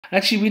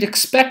Actually, we'd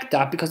expect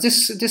that because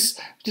this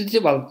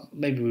well,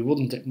 maybe we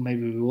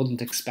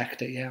wouldn't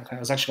expect it. Yeah, okay. I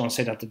was actually going to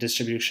say that the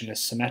distribution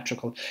is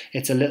symmetrical.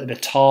 It's a little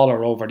bit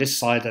taller over this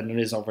side than it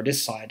is over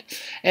this side.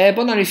 But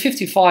only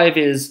 55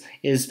 is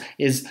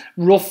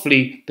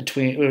roughly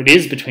between, or it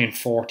is between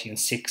 40 and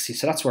 60.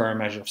 So that's where our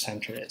measure of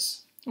center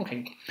is.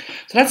 Okay,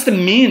 so that's the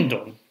mean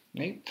done.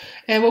 Right.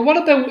 Well, what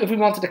about if we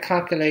wanted to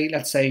calculate,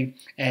 let's say,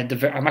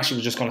 I'm actually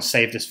just going to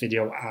save this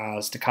video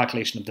as the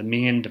calculation of the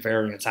mean, the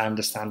variance, and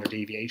the standard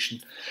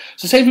deviation.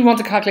 So say if we want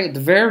to calculate the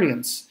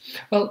variance,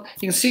 well,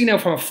 you can see now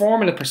from a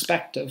formula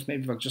perspective,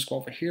 maybe if I just go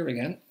over here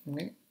again,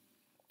 right?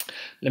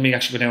 Let me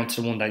actually go down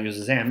to the one that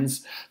uses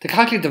m's. To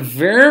calculate the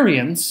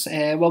variance,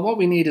 well, what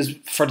we need is,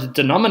 for the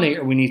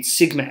denominator, we need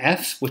sigma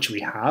f, which we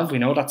have. We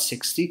know that's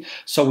 60.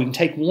 So we can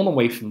take 1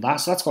 away from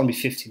that. So that's going to be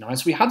 59.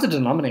 So we have the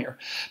denominator.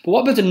 But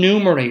what about the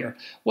numerator?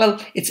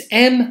 Well, it's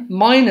m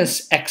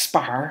minus x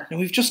bar. Now,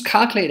 we've just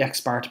calculated x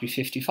bar to be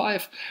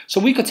 55. So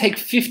we could take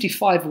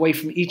 55 away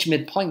from each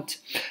midpoint.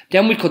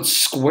 Then we could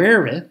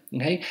square it,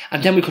 okay?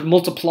 And then we could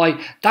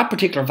multiply that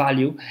particular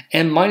value,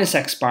 m minus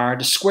x bar,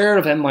 the square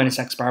of m minus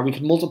x bar. We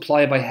could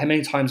multiply by how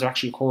many times it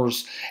actually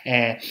occurs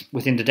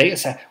within the data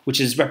set, which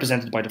is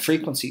represented by the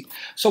frequency.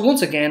 So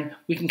once again,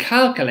 we can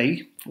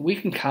calculate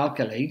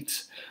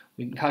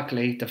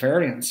the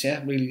variance.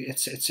 Yeah, really,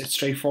 it's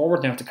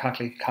straightforward now to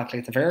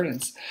calculate the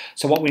variance.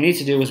 So what we need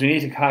to do is we need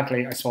to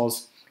calculate, I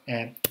suppose,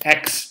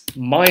 x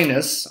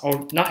minus,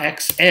 or not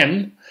x,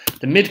 m,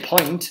 the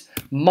midpoint,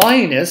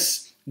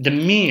 minus the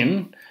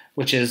mean,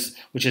 which is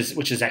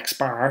x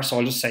bar. So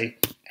I'll just say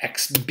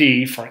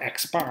xb for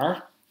x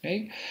bar.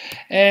 Okay,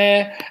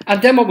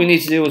 and then what we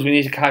need to do is we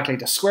need to calculate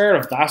the square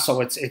of that, so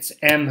it's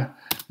m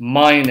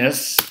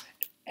minus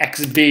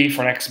xb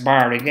for x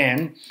bar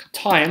again,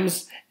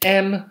 times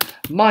m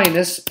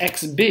minus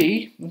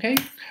xb. Okay,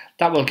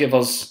 that will give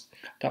us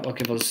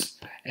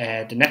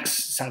the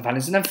next set of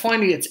values, and then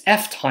finally it's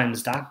f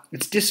times that.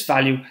 It's this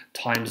value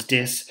times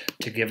this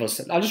to give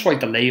us. I'll just write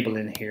the label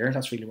in here.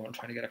 That's really what I'm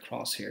trying to get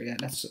across here. Yeah,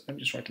 let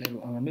me just write the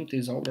label. I'm gonna move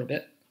these over a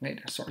bit. Right,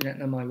 they're sort of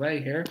getting in my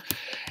way here.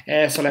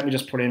 So let me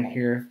just put in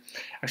here.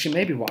 Actually,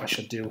 maybe what I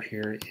should do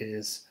here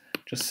is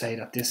just say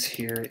that this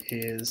here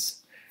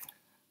is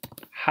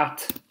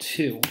hat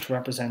 2 to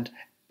represent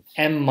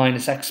m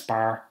minus x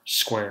bar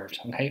squared.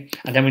 Okay,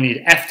 and then we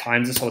need f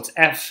times it, so it's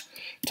f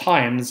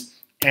times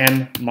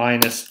m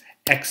minus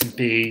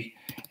xb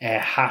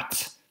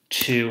hat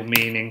 2,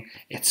 meaning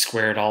it's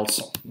squared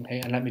also. Okay,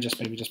 and let me just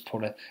maybe just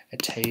put a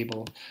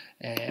table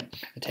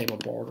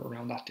border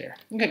around that there.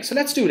 Okay, so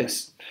let's do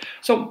this.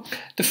 So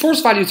the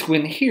first value to go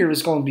in here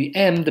is going to be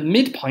m, the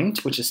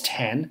midpoint, which is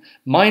 10,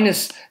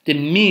 minus the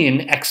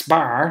mean x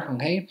bar,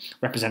 okay,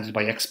 represented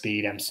by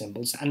xb, them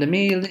symbols, and the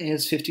mean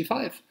is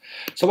 55.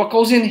 So what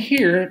goes in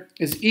here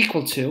is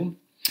equal to,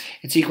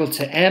 it's equal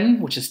to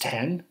m, which is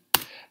 10,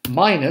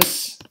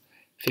 minus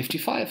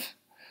 55.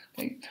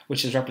 Okay,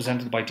 which is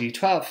represented by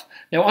D12.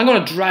 Now I'm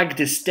going to drag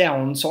this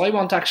down, so I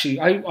want actually,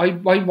 I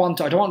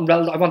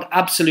want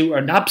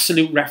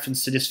absolute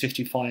reference to this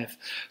 55,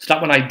 so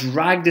that when I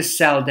drag this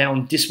cell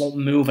down, this won't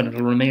move and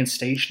it'll remain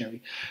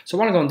stationary. So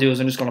what I'm going to do is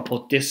I'm just going to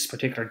put this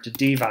particular, the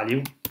D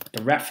value,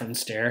 the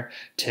reference there,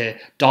 to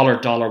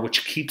 $,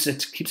 which keeps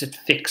it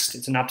fixed.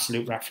 It's an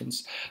absolute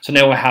reference. So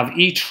now I have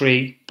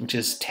E3, which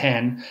is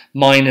 10,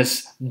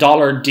 minus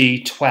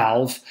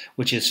 $D12,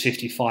 which is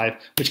 55,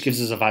 which gives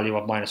us a value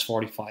of minus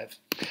 45.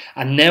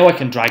 And now I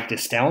can drag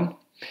this down,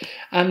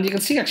 and you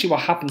can see actually what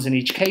happens in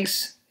each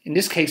case. In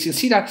this case, you can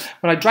see that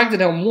when I dragged it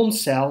down one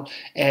cell,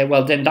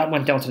 well, then that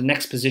went down to the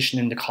next position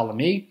in the column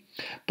E,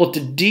 but the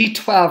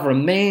D12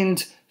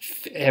 remained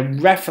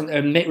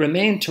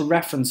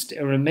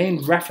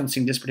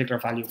referencing this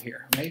particular value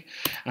here, right?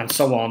 And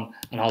so on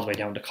and all the way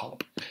down the column.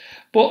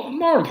 But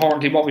more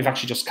importantly, what we've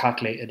actually just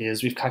calculated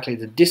is we've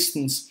calculated the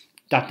distance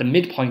that the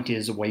midpoint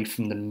is away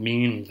from the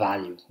mean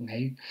value.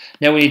 Okay.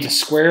 Now we need to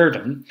square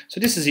them. So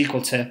this is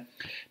equal to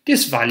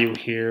this value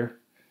here,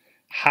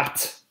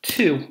 hat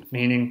 2,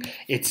 meaning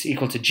it's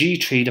equal to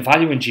G3, the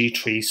value in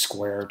G3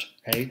 squared,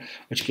 okay,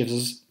 which gives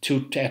us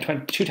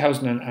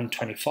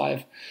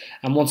 2025.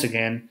 And once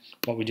again,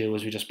 what we do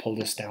is we just pull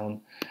this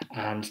down,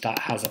 and that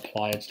has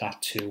applied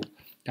that to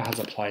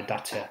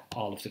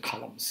all of the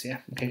columns. Yeah,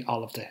 okay,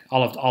 all of the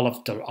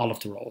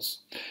rows.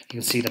 You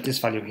can see that this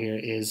value here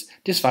is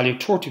this value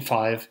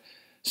 35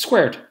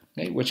 squared,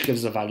 okay, which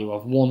gives us a value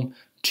of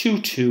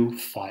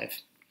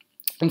 1225.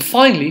 And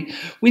finally,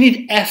 we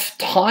need f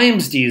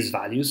times these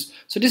values.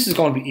 So this is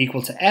going to be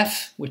equal to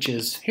f, which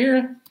is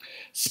here,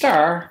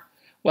 star,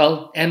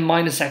 well, m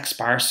minus x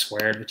bar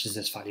squared, which is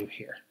this value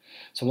here.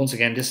 So once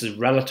again, this is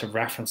relative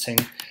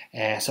referencing.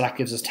 So that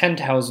gives us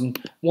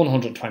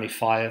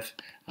 10,125.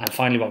 And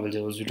finally, what we'll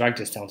do is we drag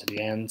this down to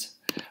the end.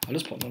 I'll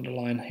just put another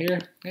line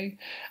here. Okay.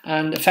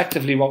 And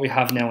effectively, what we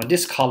have now in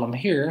this column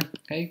here,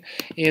 okay,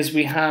 is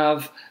we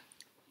have,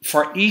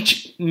 for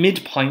each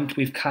midpoint,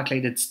 we've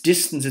calculated its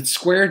distance, its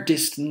square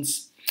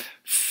distance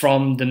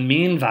from the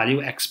mean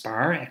value, x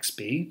bar,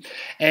 xb.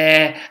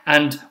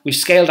 And we've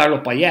scaled that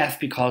up by f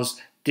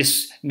because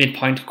this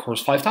midpoint occurs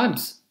 5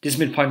 times. this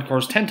midpoint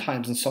occurs 10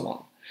 times, and so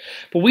on.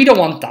 But we don't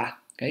want that.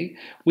 Okay,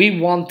 we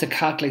want to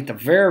calculate the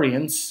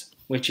variance,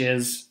 which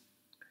is,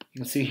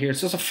 you can see here,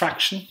 it's just a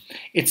fraction.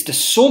 It's the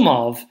sum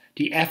of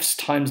the f's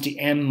times the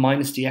m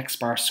minus the x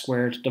bar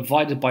squared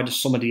divided by the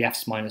sum of the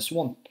f's minus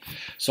 1.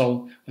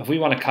 So if we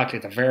want to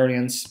calculate the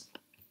variance,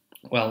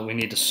 well, we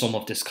need the sum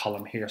of this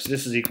column here. So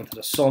this is equal to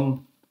the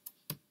sum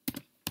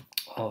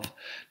of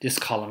this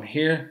column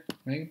here,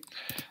 right,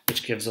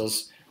 which gives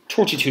us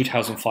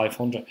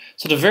 32,500.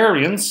 So the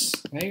variance,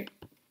 right,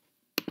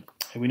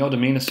 we know the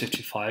mean is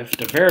 55.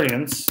 The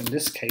variance in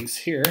this case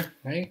here,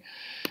 right,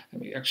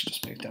 let me actually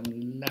just make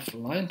them left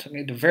aligned.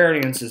 Okay, the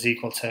variance is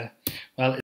equal to, well,